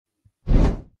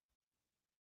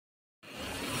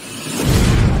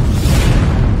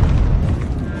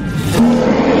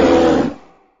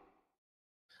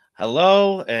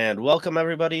Hello and welcome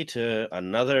everybody to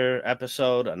another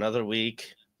episode, another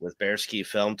week with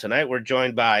BEARSKIFILM. Tonight we're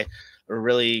joined by a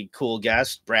really cool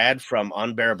guest, Brad from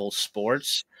Unbearable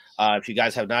Sports. If you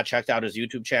guys have not checked out his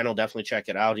YouTube channel, definitely check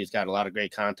it out. He's got a lot of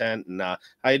great content. And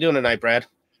how you doing tonight, Brad?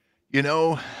 You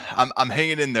know, I'm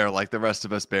hanging in there like the rest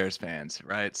of us Bears fans,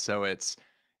 right? So it's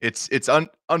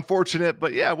unfortunate,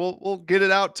 but yeah, we'll get it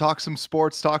out, talk some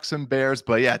sports, talk some Bears.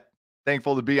 But yeah,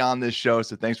 thankful to be on this show.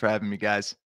 So thanks for having me,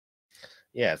 guys.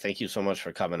 Yeah, thank you so much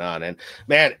for coming on. And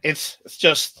man, it's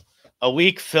just a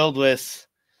week filled with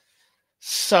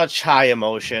such high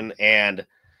emotion, and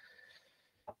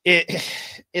it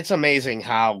it's amazing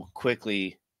how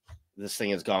quickly this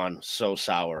thing has gone so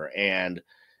sour, and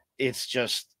it's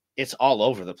all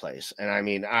over the place. And I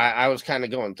mean, I was kind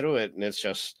of going through it, and it's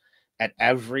just at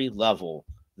every level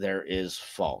there is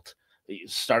fault.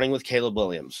 Starting with Caleb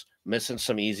Williams, missing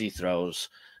some easy throws,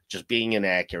 just being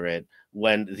inaccurate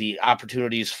when the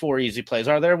opportunities for easy plays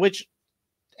are there, which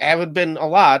haven't been a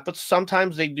lot, but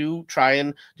sometimes they do try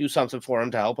and do something for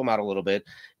him to help him out a little bit.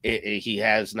 He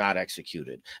has not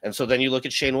executed. And so then you look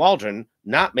at Shane Waldron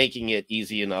not making it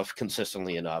easy enough,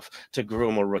 consistently enough to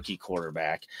groom a rookie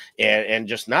quarterback, and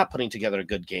just not putting together a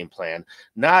good game plan,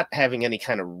 not having any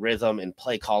kind of rhythm in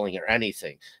play calling or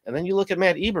anything. And then you look at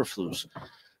Matt Eberflus,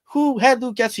 who had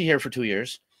Luke Getsy here for 2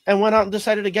 years and went out and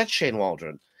decided to get Shane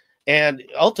Waldron. And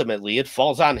ultimately, it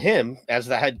falls on him as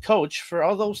the head coach for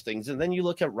all those things. And then you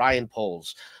look at Ryan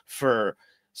Poles for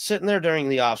sitting there during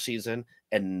the offseason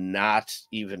and not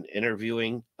even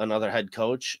interviewing another head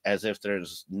coach, as if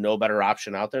there's no better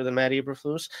option out there than Matt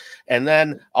Eberflus. And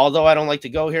then, although I don't like to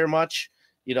go here much,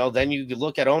 then you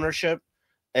look at ownership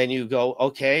and you go,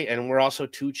 okay, and we're also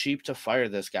too cheap to fire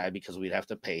this guy because we'd have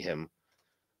to pay him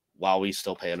while we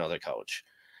still pay another coach.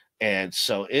 And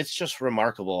so it's just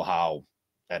remarkable how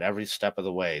at every step of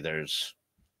the way there's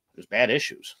bad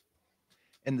issues.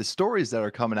 And the stories that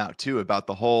are coming out too about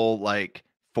the whole like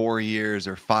 4 years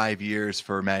or 5 years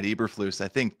for Matt Eberflus, I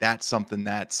think that's something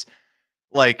that's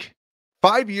like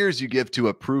 5 years you give to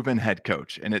a proven head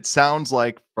coach. And it sounds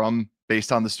like from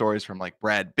based on the stories from like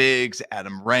Brad Biggs,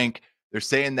 Adam Rank, they're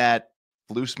saying that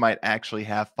Flus might actually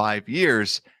have 5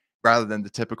 years rather than the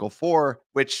typical four,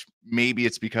 which maybe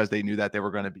it's because they knew that they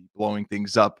were going to be blowing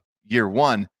things up year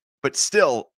one, but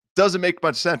still doesn't make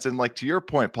much sense. And like to your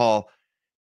point, Paul,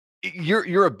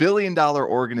 you're a billion-dollar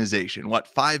organization, what,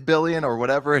 5 billion or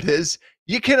whatever it is,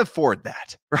 you can afford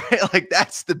that, right? Like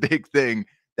that's the big thing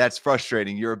that's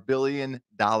frustrating. You're a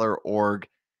billion-dollar org.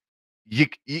 You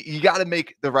got to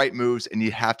make the right moves and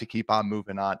you have to keep on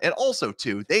moving on. And also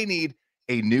too, they need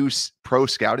a new pro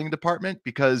scouting department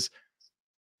because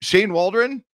Shane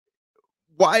Waldron,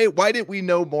 why didn't we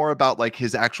know more about like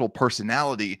his actual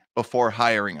personality before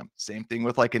hiring him? Same thing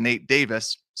with like a Nate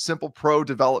Davis, simple pro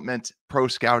development, pro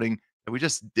scouting that we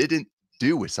just didn't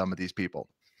do with some of these people.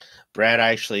 Brad, I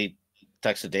actually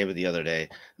texted David the other day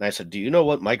and I said, do you know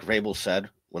what Mike Vrabel said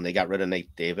when they got rid of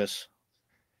Nate Davis?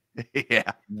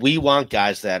 Yeah. We want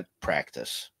guys that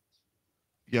practice.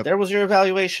 Yep. There was your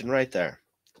evaluation right there.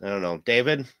 I don't know.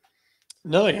 David?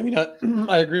 No, I mean,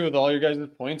 I agree with all your guys'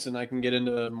 points, and I can get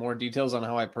into more details on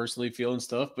how I personally feel and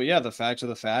stuff. But yeah, the facts are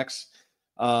the facts.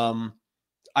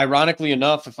 Ironically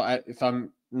enough, if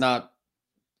I'm not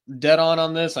dead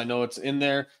on this, I know it's in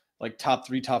there, like top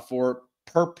 3, top 4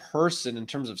 per person in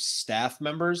terms of staff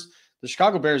members. The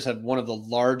Chicago Bears have one of the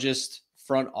largest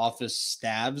front office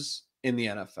staffs in the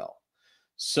NFL.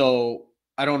 So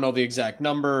I don't know the exact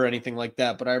number or anything like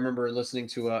that, but I remember listening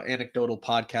to an anecdotal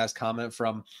podcast comment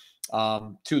from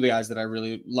two of the guys that I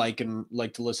really like and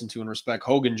like to listen to and respect,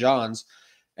 Hogan Johns,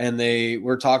 and they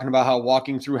were talking about how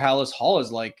walking through Hallis Hall is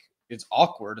like, it's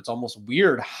awkward. It's almost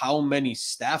weird how many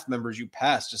staff members you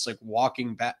pass just like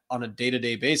walking back on a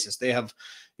day-to-day basis. They have,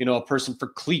 a person for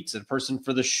cleats, a person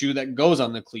for the shoe that goes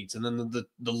on the cleats, and then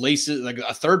the laces, like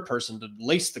a third person to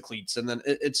lace the cleats. And then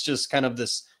it's just kind of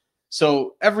this.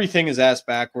 So everything is asked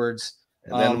backwards.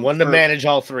 And then one to manage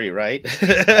all three, right?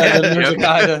 And then there's a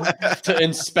guy to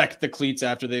inspect the cleats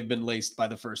after they've been laced by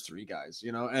the first 3 guys,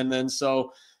 And then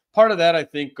so part of that, I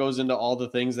think, goes into all the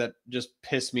things that just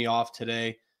piss me off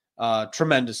today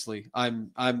tremendously.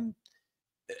 I'm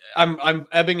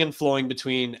ebbing and flowing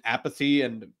between apathy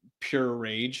and pure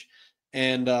rage.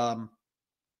 And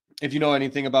if you know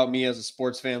anything about me as a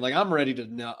sports fan, like I'm ready.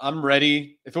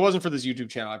 If it wasn't for this YouTube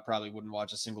channel, I probably wouldn't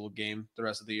watch a single game the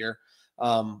rest of the year.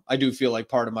 I do feel like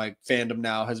part of my fandom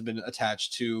now has been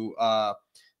attached to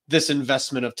this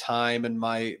investment of time and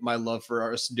my love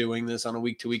for us doing this on a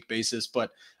week-to-week basis.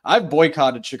 But I've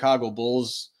boycotted Chicago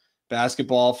Bulls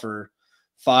basketball for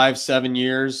 5-7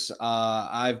 years.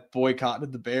 I've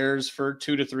boycotted the Bears for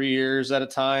 2 to 3 years at a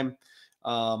time.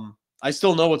 I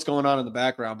still know what's going on in the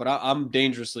background, but I'm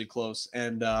dangerously close.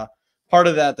 And part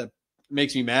of that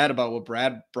makes me mad about what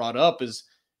Brad brought up is,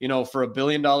 for $1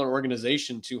 billion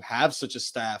organization to have such a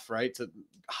staff, right, to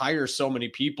hire so many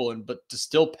people, but to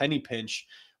still penny pinch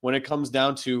when it comes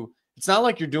down to, it's not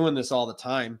like you're doing this all the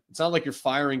time. It's not like you're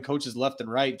firing coaches left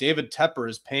and right. David Tepper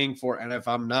is paying for, and if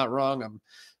I'm not wrong, I'm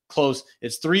close,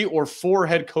 it's 3 or 4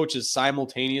 head coaches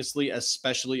simultaneously,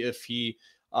 especially if he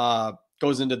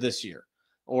goes into this year.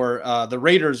 Or the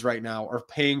Raiders right now are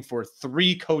paying for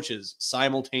 3 coaches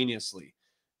simultaneously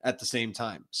at the same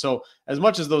time. So as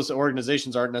much as those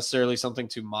organizations aren't necessarily something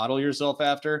to model yourself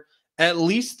after, at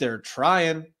least they're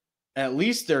trying. At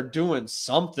least they're doing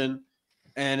something.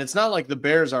 And it's not like the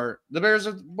Bears are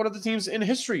one of the teams in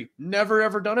history, never,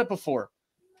 ever done it before.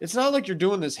 It's not like you're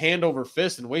doing this hand over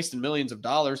fist and wasting millions of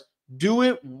dollars. Do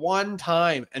it one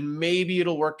time and maybe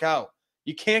it'll work out.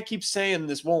 You can't keep saying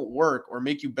this won't work or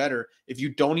make you better if you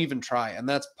don't even try. And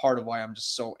that's part of why I'm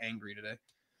just so angry today.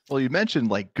 Well, you mentioned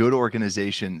like good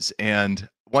organizations. And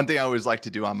one thing I always like to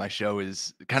do on my show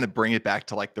is kind of bring it back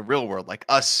to like the real world, like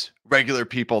us regular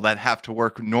people that have to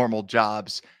work normal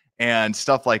jobs and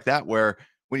stuff like that, where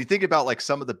when you think about like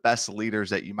some of the best leaders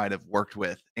that you might have worked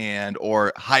with and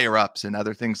or higher ups and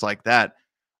other things like that,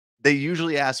 they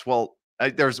usually ask, well,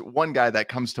 there's one guy that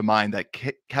comes to mind that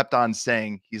kept on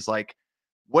saying, he's like,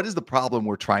 what is the problem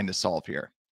we're trying to solve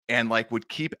here? And like would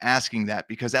keep asking that,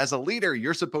 because as a leader,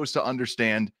 you're supposed to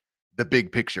understand the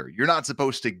big picture. You're not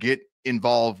supposed to get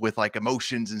involved with like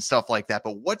emotions and stuff like that.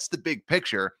 But what's the big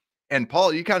picture? And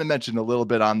Paul, you kind of mentioned a little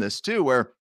bit on this too,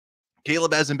 where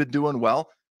Caleb hasn't been doing well.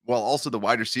 Well, also the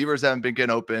wide receivers haven't been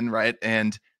getting open, right?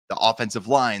 And the offensive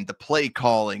line, the play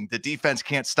calling, the defense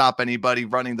can't stop anybody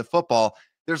running the football.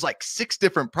 There's like 6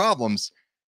 different problems.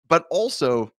 But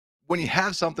also, when you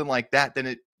have something like that, then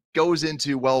it goes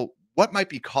into, well, what might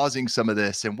be causing some of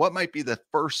this and what might be the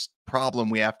first problem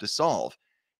we have to solve?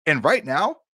 And right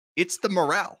now, it's the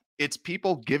morale. It's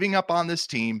people giving up on this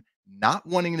team, not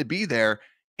wanting to be there.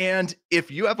 And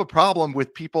if you have a problem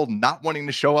with people not wanting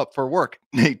to show up for work,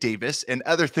 Nate Davis, and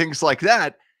other things like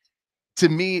that, to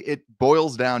me, it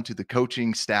boils down to the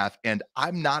coaching staff. And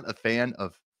I'm not a fan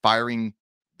of firing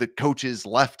the coaches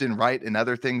left and right and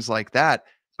other things like that.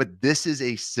 But this is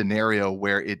a scenario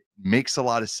where it makes a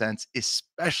lot of sense,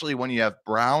 especially when you have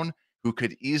Brown, who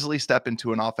could easily step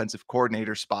into an offensive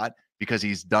coordinator spot because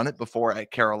he's done it before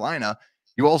at Carolina.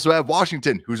 You also have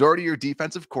Washington, who's already your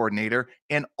defensive coordinator,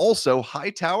 and also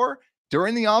Hightower.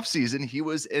 During the offseason, he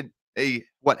was a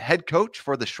head coach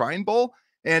for the Shrine Bowl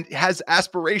and has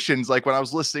aspirations. Like when I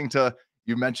was listening to,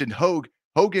 you mentioned Hogue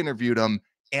interviewed him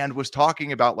and was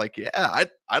talking about like, yeah,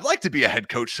 I'd like to be a head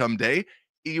coach someday.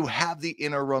 You have the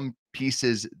interim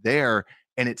pieces there.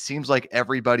 And it seems like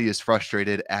everybody is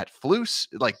frustrated at Flus,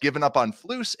 like giving up on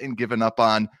Flus and giving up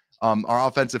on our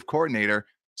offensive coordinator.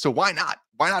 So why not?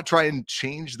 Why not try and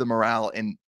change the morale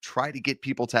and try to get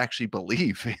people to actually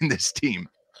believe in this team?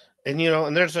 And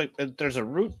and there's a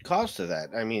root cause to that.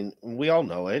 I mean, we all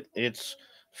know it. It's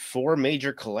 4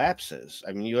 major collapses.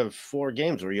 I mean, you have 4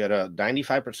 games where you had a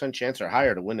 95% chance or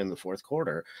higher to win in the fourth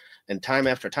quarter, and time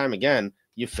after time again,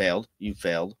 you failed, you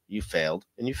failed, you failed,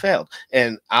 and you failed.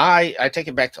 And I take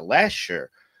it back to last year.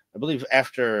 I believe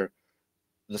after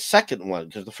the second one,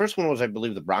 because the first one was, I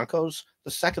believe, the Broncos.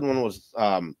 The second one was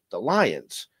the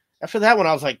Lions. After that one,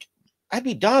 I was like, I'd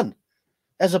be done.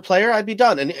 As a player, I'd be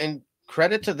done. And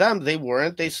credit to them, they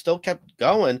weren't. They still kept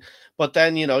going. But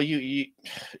then, you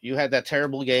had that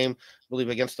terrible game, I believe,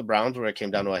 against the Browns where it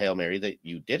came down to a Hail Mary that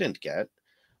you didn't get,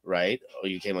 right? Or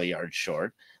you came a yard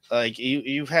short. Like,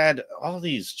 you've had all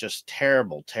these just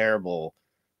terrible, terrible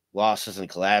losses and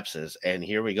collapses. And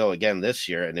here we go again this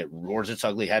year, and it roars its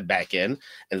ugly head back in.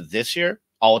 And this year,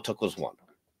 all it took was one.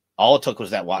 All it took was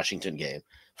that Washington game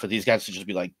for these guys to just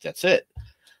be like, that's it.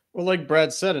 Well, like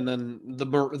Brad said, and then the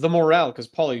morale, because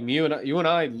Paulie, you and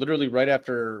I, literally right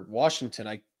after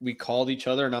Washington, we called each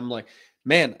other, and I'm like,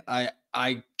 man,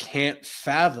 I can't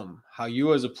fathom how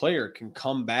you as a player can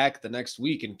come back the next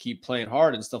week and keep playing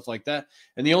hard and stuff like that.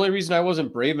 And the only reason I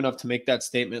wasn't brave enough to make that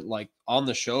statement like on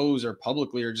the shows or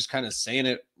publicly or just kind of saying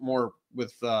it more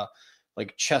with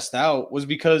like chest out was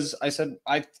because I said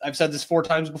I've said this 4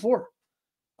 times before.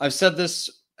 I've said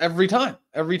this every time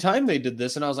they did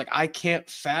this. And I was like, I can't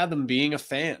fathom being a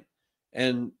fan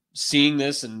and seeing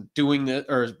this and doing this,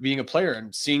 or being a player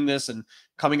and seeing this and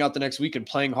coming out the next week and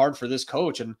playing hard for this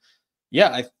coach. And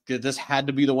yeah, this had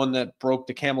to be the one that broke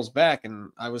the camel's back. And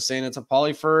I was saying it to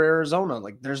Paulie for Arizona.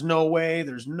 Like, there's no way.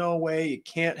 It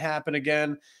can't happen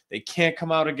again. They can't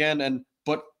come out again.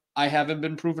 But I haven't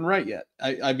been proven right yet.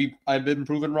 I've been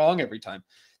proven wrong every time.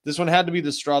 This one had to be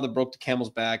the straw that broke the camel's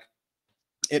back.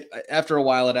 After a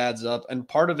while, it adds up. And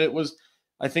part of it was,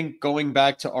 I think, going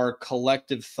back to our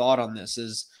collective thought on this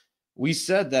is we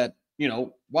said that,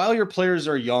 while your players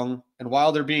are young and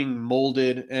while they're being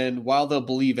molded and while they'll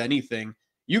believe anything,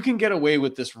 you can get away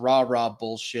with this rah-rah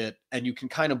bullshit and you can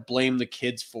kind of blame the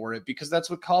kids for it because that's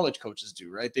what college coaches do,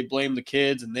 right? They blame the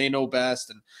kids and they know best.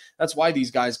 And that's why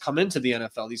these guys come into the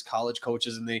NFL, these college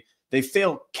coaches, and they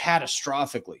fail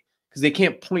catastrophically because they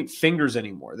can't point fingers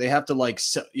anymore. They have to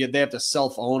they have to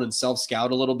self-own and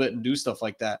self-scout a little bit and do stuff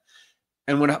like that.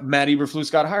 And when Matt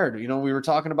Eberflus got hired, we were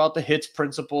talking about the hits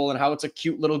principle and how it's a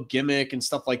cute little gimmick and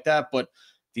stuff like that. But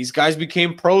these guys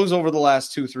became pros over the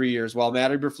last 2-3 years while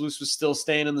Matt Eberflus was still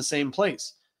staying in the same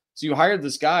place. So you hired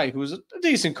this guy who was a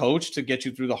decent coach to get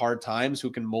you through the hard times,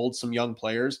 who can mold some young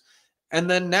players. And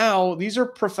then now these are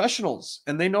professionals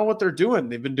and they know what they're doing.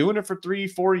 They've been doing it for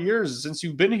 3-4 years since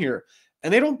you've been here.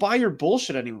 And they don't buy your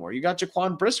bullshit anymore. You got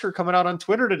Jaquan Brisker coming out on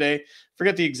Twitter today.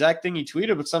 Forget the exact thing he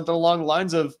tweeted, but something along the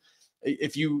lines of,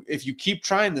 if you keep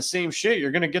trying the same shit,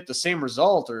 you're going to get the same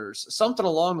result or something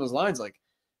along those lines.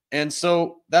 And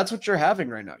so that's what you're having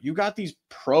right now. You got these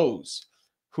pros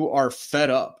who are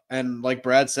fed up. And like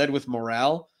Brad said, with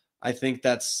morale, I think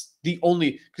that's the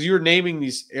only, because you're naming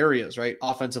these areas, right?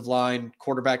 Offensive line,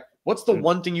 quarterback. What's the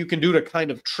one thing you can do to kind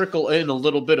of trickle in a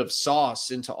little bit of sauce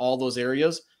into all those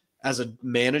areas? As a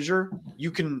manager,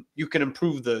 you can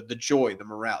improve the joy, the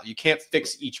morale. You can't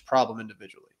fix each problem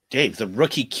individually. Dave, the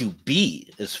rookie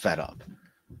QB is fed up.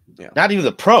 Yeah. Not even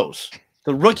the pros.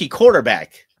 The rookie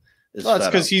quarterback is well, fed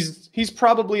that's because up. he's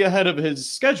probably ahead of his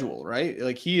schedule, right?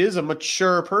 Like he is a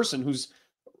mature person who's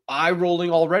eye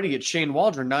rolling already at Shane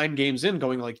Waldron 9 games in,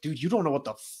 going like, dude, you don't know what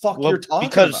the fuck you're talking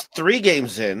because about. 3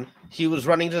 games in, he was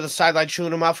running to the sideline,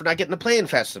 chewing him out for not getting the play in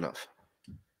fast enough.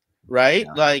 Right?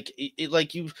 Yeah.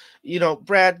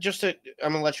 Brad,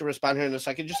 I'm gonna let you respond here in a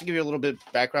second, just to give you a little bit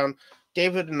of background.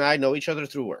 David and I know each other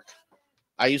through work.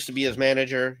 I used to be his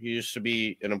manager. You used to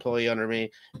be an employee under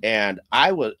me, and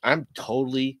I'm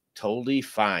totally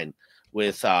fine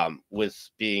with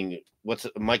being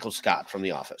Michael Scott from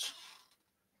The Office.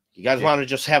 You guys want to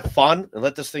just have fun and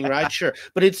let this thing ride? Sure.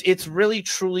 But it's really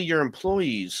truly your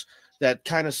employees that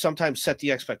kind of sometimes set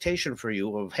the expectation for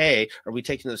you of, hey, are we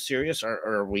taking this serious or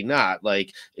are we not?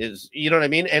 You know what I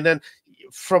mean? And then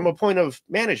from a point of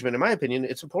management, in my opinion,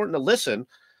 it's important to listen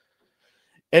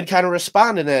and kind of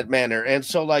respond in that manner. And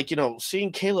so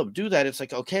seeing Caleb do that, it's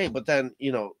like, okay, but then,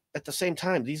 at the same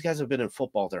time, these guys have been in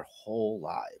football their whole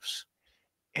lives.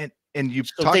 And you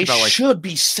so talk they about should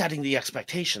be setting the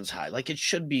expectations high. It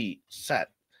should be set.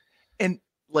 And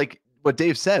what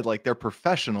Dave said, they're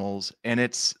professionals, and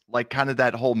it's kind of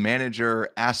that whole manager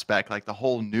aspect, the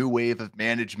whole new wave of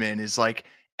management is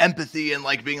empathy and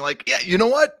being yeah, you know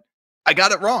what? I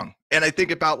got it wrong. And I think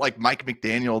about Mike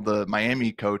McDaniel, the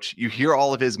Miami coach, you hear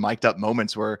all of his mic'd up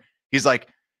moments where he's like,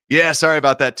 yeah, sorry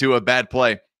about that too, a bad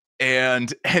play.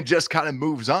 And just kind of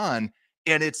moves on.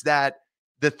 And it's the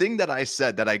thing that I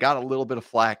said that I got a little bit of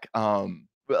flack.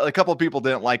 A couple of people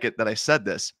didn't like it that I said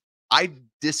this. I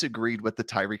disagreed with the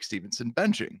Tyreek Stevenson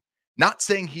benching. Not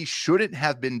saying he shouldn't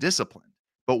have been disciplined,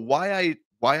 but why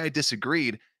I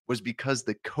disagreed was because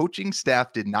the coaching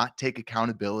staff did not take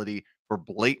accountability for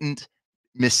blatant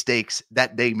mistakes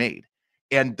that they made.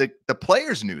 And the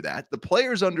players knew that. The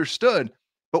players understood.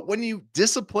 But when you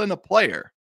discipline a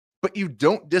player, but you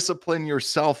don't discipline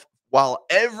yourself while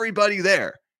everybody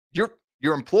there,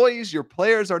 your employees, your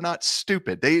players are not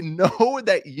stupid. They know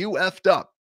that you effed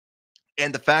up.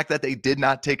 And the fact that they did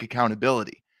not take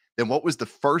accountability, then what was the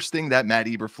first thing that Matt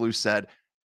Eberflus said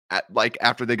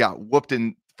after they got whooped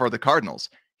in for the Cardinals?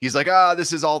 He's like,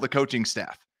 this is all the coaching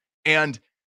staff. And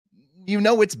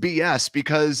it's BS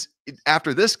because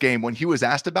after this game, when he was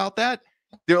asked about that,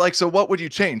 they're like, so what would you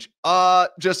change?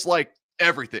 Just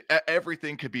everything.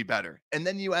 Everything could be better. And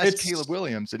then you ask Caleb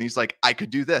Williams and he's like, I could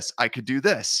do this. I could do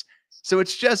this. So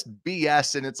it's just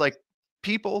BS. And it's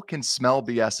people can smell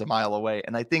BS a mile away.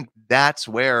 And I think that's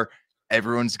where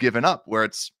everyone's given up, where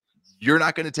you're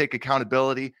not going to take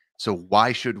accountability. So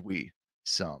why should we?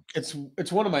 So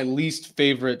it's one of my least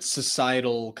favorite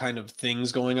societal kind of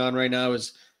things going on right now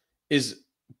is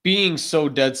being so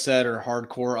dead set or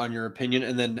hardcore on your opinion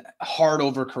and then hard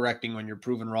overcorrecting when you're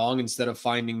proven wrong instead of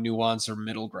finding nuance or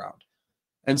middle ground.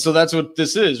 And so that's what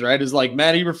this is, right? Is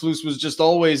Matt Eberflus was just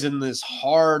always in this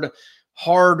hard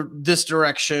this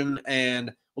direction,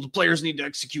 and the players need to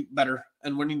execute better,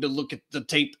 and we need to look at the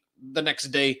tape the next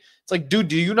day. It's dude,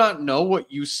 do you not know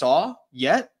what you saw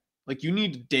yet? You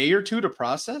need a day or two to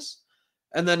process.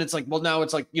 And then it's like, well, now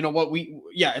it's like, you know what,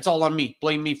 it's all on me.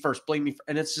 Blame me first, blame me.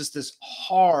 And it's just this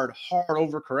hard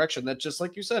overcorrection that, just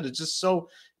like you said, it's just so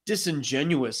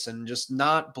disingenuous and just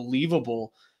not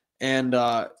believable. And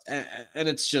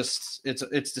it's just,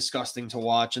 it's disgusting to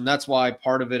watch. And that's why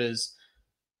part of it is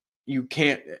we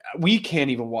can't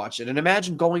even watch it. And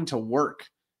imagine going to work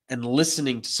and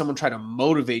listening to someone try to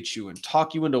motivate you and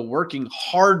talk you into working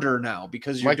harder now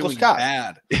because you're doing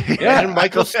bad. Imagine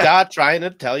Michael Scott trying to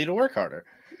tell you to work harder.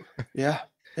 Yeah.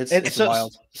 It's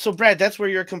wild. So Brad, that's where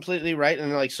you're completely right.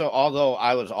 And like, so although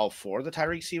I was all for the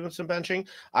Tyreek Stevenson benching,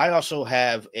 I also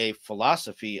have a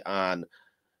philosophy on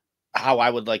how I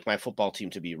would like my football team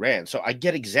to be ran. So I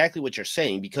get exactly what you're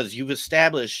saying, because you've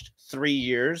established 3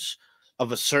 years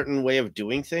of a certain way of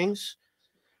doing things.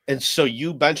 And so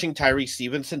you benching Tyreek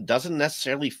Stevenson doesn't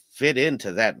necessarily fit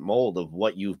into that mold of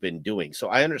what you've been doing. So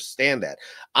I understand that.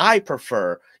 I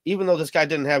prefer, even though this guy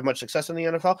didn't have much success in the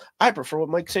NFL, I prefer what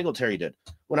Mike Singletary did.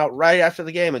 Went out right after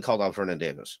the game and called out Vernon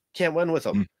Davis. Can't win with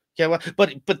him. Can't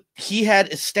win. But he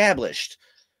had established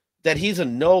that he's a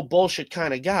no bullshit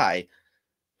kind of guy.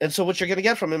 And so what you're going to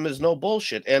get from him is no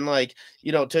bullshit. And like,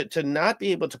 you know, to not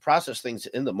be able to process things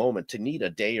in the moment, to need a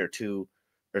day or 2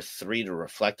 or 3 to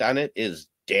reflect on it is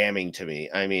damning to me.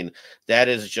 I mean, that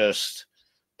is just,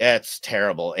 that's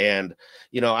terrible. And,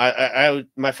 you know, I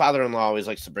my father-in-law always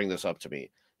likes to bring this up to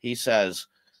me. He says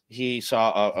he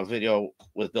saw a video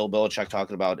with Bill Belichick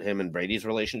talking about him and Brady's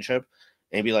relationship,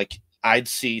 and he'd be like, I'd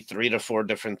see 3 to 4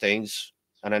 different things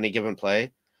on any given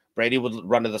play. Brady would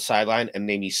run to the sideline and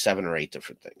name me 7 or 8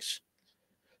 different things.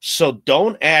 So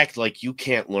don't act like you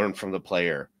can't learn from the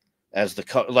player as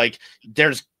the like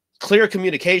there's clear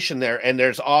communication there, and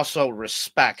there's also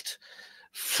respect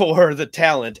for the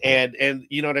talent, and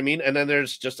you know what I mean? And then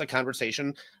there's just a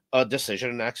conversation, a decision,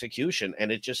 and execution.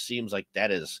 And it just seems like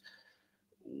that is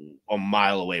a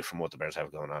mile away from what the Bears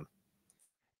have going on.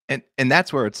 And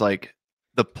that's where it's like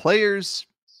the players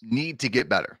need to get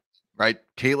better, right?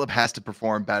 Caleb has to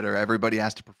perform better. Everybody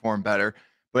has to perform better.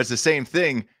 But it's the same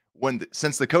thing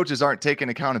since the coaches aren't taking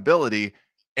accountability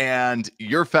and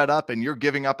you're fed up and you're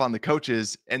giving up on the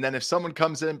coaches. And then if someone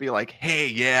comes in and be like, hey,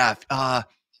 yeah,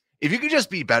 if you could just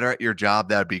be better at your job,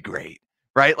 that'd be great.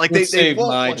 Right? Like they save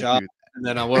my job, and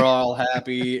then we're all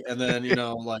happy. And then, you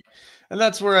know, like, and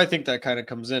that's where I think that kind of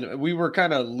comes in. We were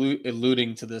kind of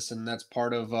alluding to this, and that's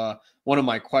part of one of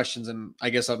my questions. And I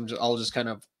guess I'll just kind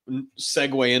of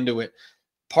segue into it.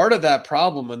 Part of that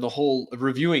problem and the whole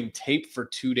reviewing tape for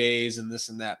 2 days and this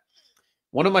and that.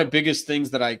 One of my biggest things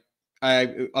that I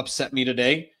upset me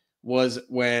today was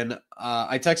when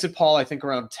I texted Paul, I think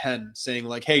around 10, saying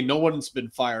like, hey, no one's been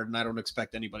fired and I don't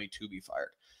expect anybody to be fired.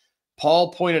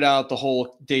 Paul pointed out the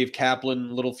whole Dave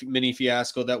Kaplan little mini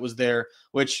fiasco that was there,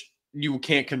 which you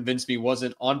can't convince me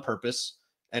wasn't on purpose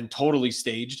and totally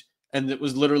staged. And it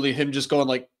was literally him just going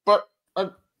like, but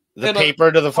the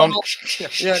paper to the phone.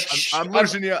 Yeah, I'm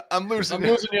losing you. I'm losing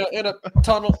you in a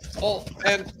tunnel. Oh,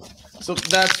 and so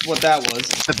that's what that was.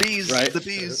 The bees, right? The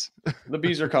bees. The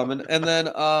bees are coming. And then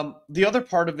the other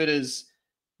part of it is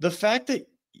the fact that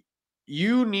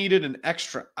you needed an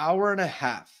extra hour and a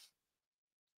half.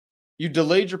 You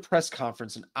delayed your press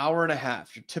conference an hour and a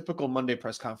half, your typical Monday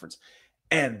press conference.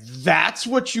 And that's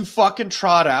what you fucking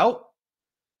trot out?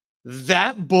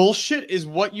 That bullshit is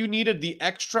what you needed, the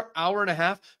extra hour and a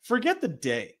half? Forget the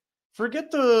day. Forget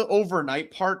the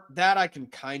overnight part. That I can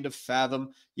kind of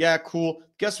fathom. Yeah, cool.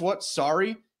 Guess what?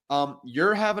 Sorry.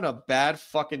 You're having a bad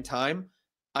fucking time.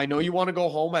 I know you want to go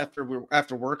home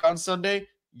after work on Sunday.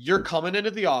 You're coming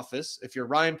into the office. If you're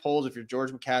Ryan Poles, if you're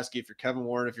George McCaskey, if you're Kevin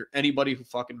Warren, if you're anybody who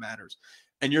fucking matters,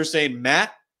 and you're saying,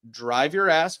 Matt, drive your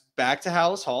ass back to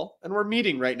Hallis Hall, and we're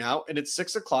meeting right now, and it's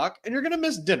 6:00, and you're going to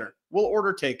miss dinner. We'll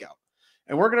order takeout.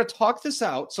 And we're going to talk this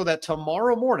out so that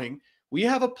tomorrow morning we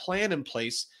have a plan in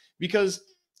place, because,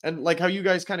 and like how you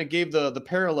guys kind of gave the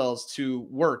parallels to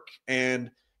work.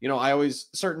 And, you know, I always,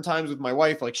 certain times with my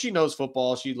wife, like she knows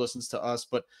football, she listens to us,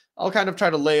 but I'll kind of try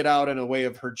to lay it out in a way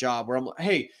of her job where I'm like,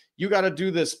 hey, you got to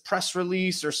do this press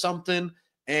release or something.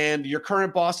 And your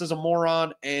current boss is a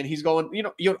moron. And he's going, you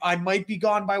know, I might be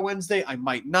gone by Wednesday. I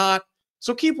might not.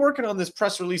 So keep working on this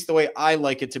press release the way I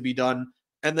like it to be done.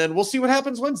 And then we'll see what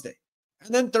happens Wednesday.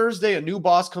 And then Thursday, a new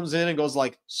boss comes in and goes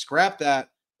like, scrap that.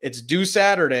 It's due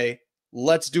Saturday.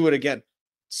 Let's do it again.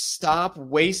 Stop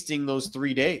wasting those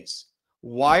 3 days.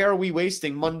 Why are we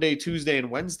wasting Monday, Tuesday,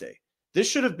 and Wednesday? This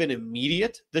should have been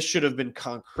immediate. This should have been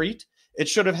concrete. It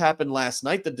should have happened last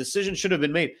night. The decision should have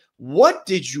been made. What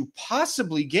did you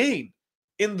possibly gain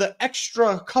in the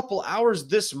extra couple hours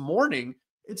this morning?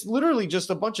 It's literally just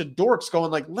a bunch of dorks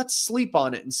going like, let's sleep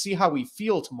on it and see how we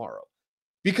feel tomorrow.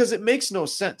 because it makes no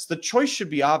sense. The choice should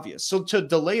be obvious. So to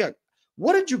delay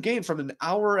what did you gain from an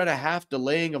hour and a half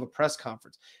delaying of a press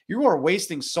conference? You are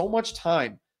wasting so much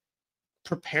time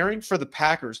preparing for the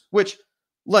Packers, which,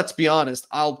 let's be honest,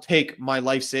 I'll take my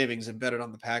life savings and bet it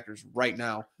on the Packers right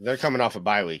now. They're coming off a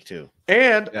bye week too.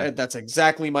 And that's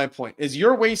exactly my point, is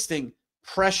you're wasting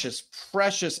precious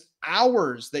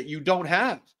hours that you don't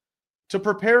have to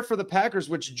prepare for the Packers,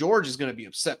 which George is going to be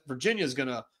upset. Virginia is going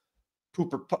to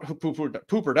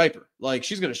poop her diaper. Like,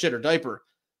 she's going to shit her diaper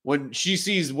when she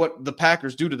sees what the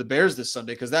Packers do to the Bears this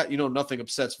Sunday, because that, nothing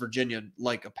upsets Virginia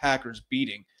like a Packers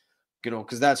beating,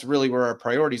 because that's really where our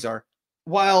priorities are.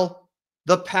 While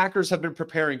the Packers have been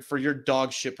preparing for your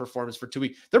dog shit performance for 2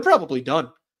 weeks, they're probably done.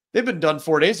 They've been done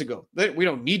 4 days ago. We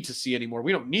don't need to see anymore.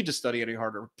 We don't need to study any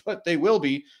harder, but they will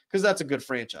be, because that's a good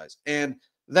franchise. And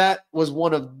that was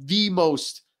one of the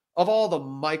most, of all the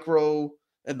micro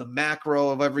and the macro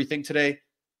of everything today,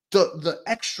 the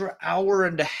extra hour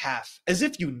and a half, as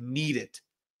if you need it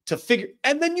to figure,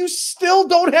 and then you still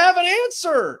don't have an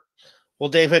answer. Well,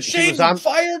 David, Shane's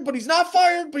fired, but he's not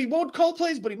fired, but he won't call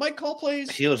plays, but he might call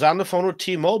plays. He was on the phone with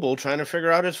T-Mobile trying to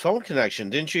figure out his phone connection.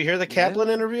 Didn't you hear the Kaplan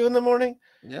interview in the morning?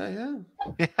 Yeah.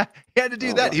 He had to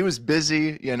do that. He was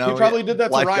busy, He probably did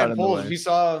that to Ryan Poles. He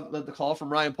saw the call from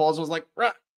Ryan Poles and was like,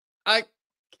 I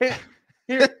can't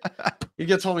hear. He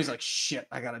gets home. He's like, shit,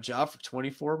 I got a job for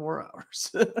 24 more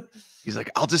hours. He's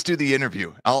like, I'll just do the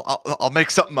interview. I'll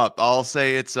make something up. I'll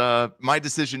say it's my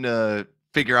decision to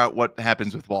figure out what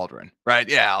happens with Waldron. Right?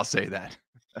 Yeah, I'll say that.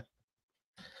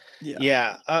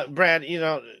 Yeah. Brad,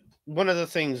 one of the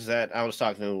things that I was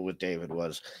talking with David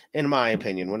was, in my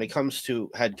opinion, when it comes to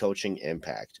head coaching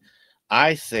impact,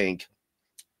 I think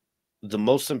the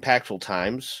most impactful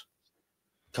times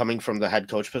coming from the head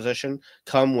coach position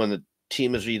come when the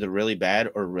team is either really bad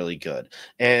or really good.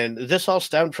 And this all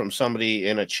stemmed from somebody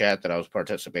in a chat that I was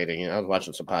participating in. I was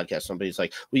watching some podcast. Somebody's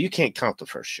like, well, you can't count the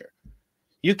first year.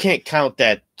 You can't count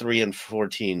that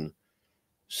 3-14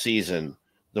 season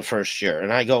the first year.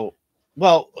 And I go,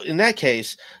 well, in that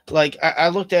case, like I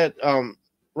looked at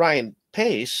Ryan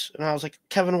Pace and I was like,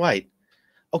 Kevin White,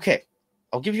 okay,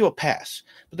 I'll give you a pass.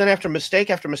 But then after mistake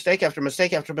after mistake after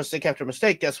mistake after mistake after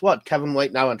mistake, guess what? Kevin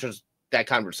White now enters that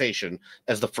conversation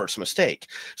as the first mistake.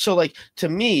 So, like, to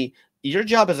me, your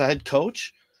job as a head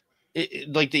coach,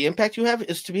 like the impact you have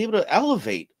is to be able to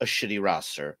elevate a shitty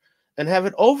roster and have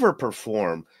it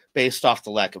overperform based off the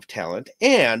lack of talent.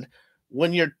 And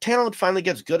when your talent finally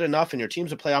gets good enough and your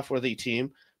team's a playoff-worthy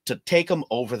team, to take them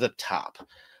over the top.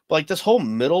 But like this whole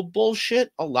middle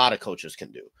bullshit, a lot of coaches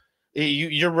can do.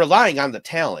 You're relying on the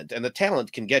talent, and the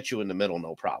talent can get you in the middle,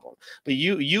 no problem. But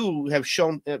you have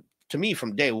shown to me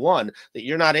from day one that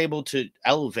you're not able to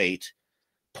elevate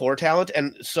poor talent.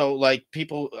 And so, like,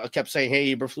 people kept saying,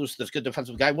 hey, Eberflus, this good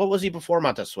defensive guy. What was he before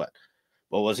Montez Sweat?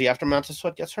 What was he after Montez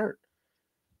Sweat gets hurt?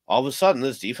 All of a sudden,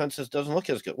 this defense doesn't look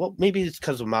as good. Well, maybe it's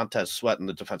because of Montez Sweat and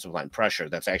the defensive line pressure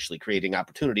that's actually creating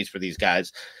opportunities for these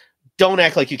guys. Don't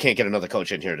act like you can't get another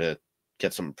coach in here to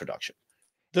get some production.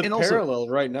 The parallel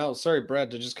right now, sorry,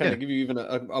 Brad, to just kind of give you even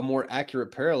a more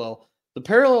accurate parallel. The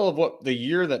parallel of what the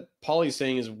year that Paulie's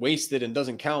saying is wasted and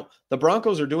doesn't count, the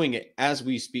Broncos are doing it as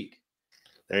we speak.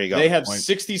 There you go. They have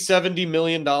 $60-70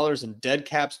 million in dead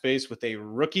cap space with a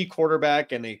rookie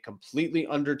quarterback and a completely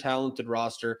under-talented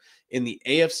roster in the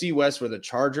AFC West, where the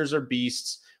Chargers are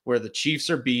beasts, where the Chiefs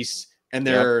are beasts, and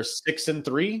they're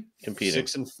 6-3, competing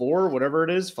 6-4, whatever it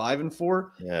is, 5-4.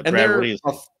 Yeah, and Brad,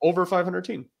 they're over 500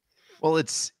 team. Well,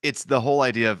 it's the whole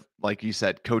idea of, like you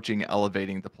said, coaching,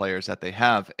 elevating the players that they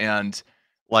have. And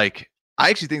like,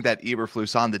 I actually think that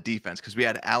Eberflus on the defense, because we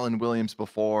had Alan Williams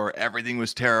before, everything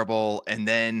was terrible, and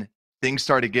then things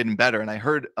started getting better. And I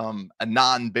heard a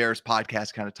non-Bears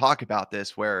podcast kind of talk about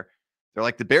this, where they're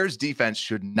like, the Bears defense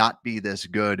should not be this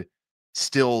good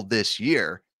still this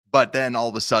year. But then all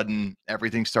of a sudden,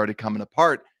 everything started coming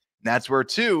apart. And that's where,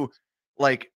 too,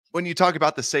 like, when you talk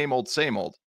about the same old,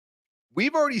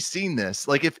 we've already seen this.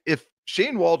 Like, if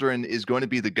Shane Waldron is going to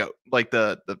be the GOAT, like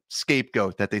the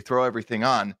scapegoat that they throw everything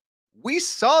on, we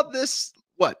saw this,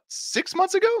 6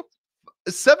 months ago,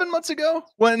 7 months ago,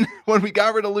 when we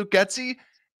got rid of Luke Getsy,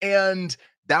 and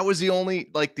that was the only,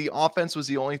 like, the offense was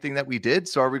the only thing that we did.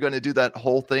 So are we going to do that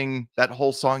whole thing, that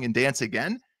whole song and dance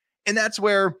again? And that's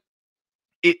where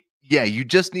you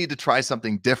just need to try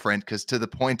something different, because to the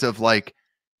point of, like,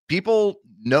 people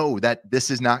know that this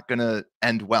is not going to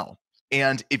end well.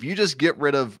 And if you just get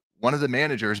rid of one of the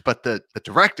managers, but the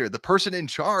director, the person in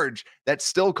charge that's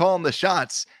still calling the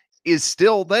shots is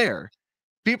still there,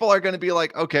 people are going to be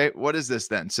like, okay, what is this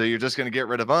then? So you're just going to get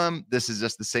rid of them. This is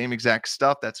just the same exact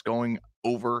stuff that's going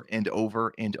over and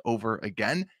over and over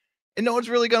again. and no one's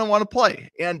really going to want to play.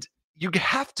 And you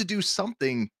have to do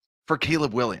something for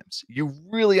Caleb Williams. You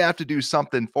really have to do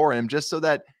something for him just so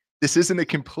that this isn't a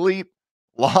complete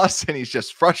loss and he's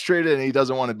just frustrated and he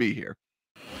doesn't want to be here.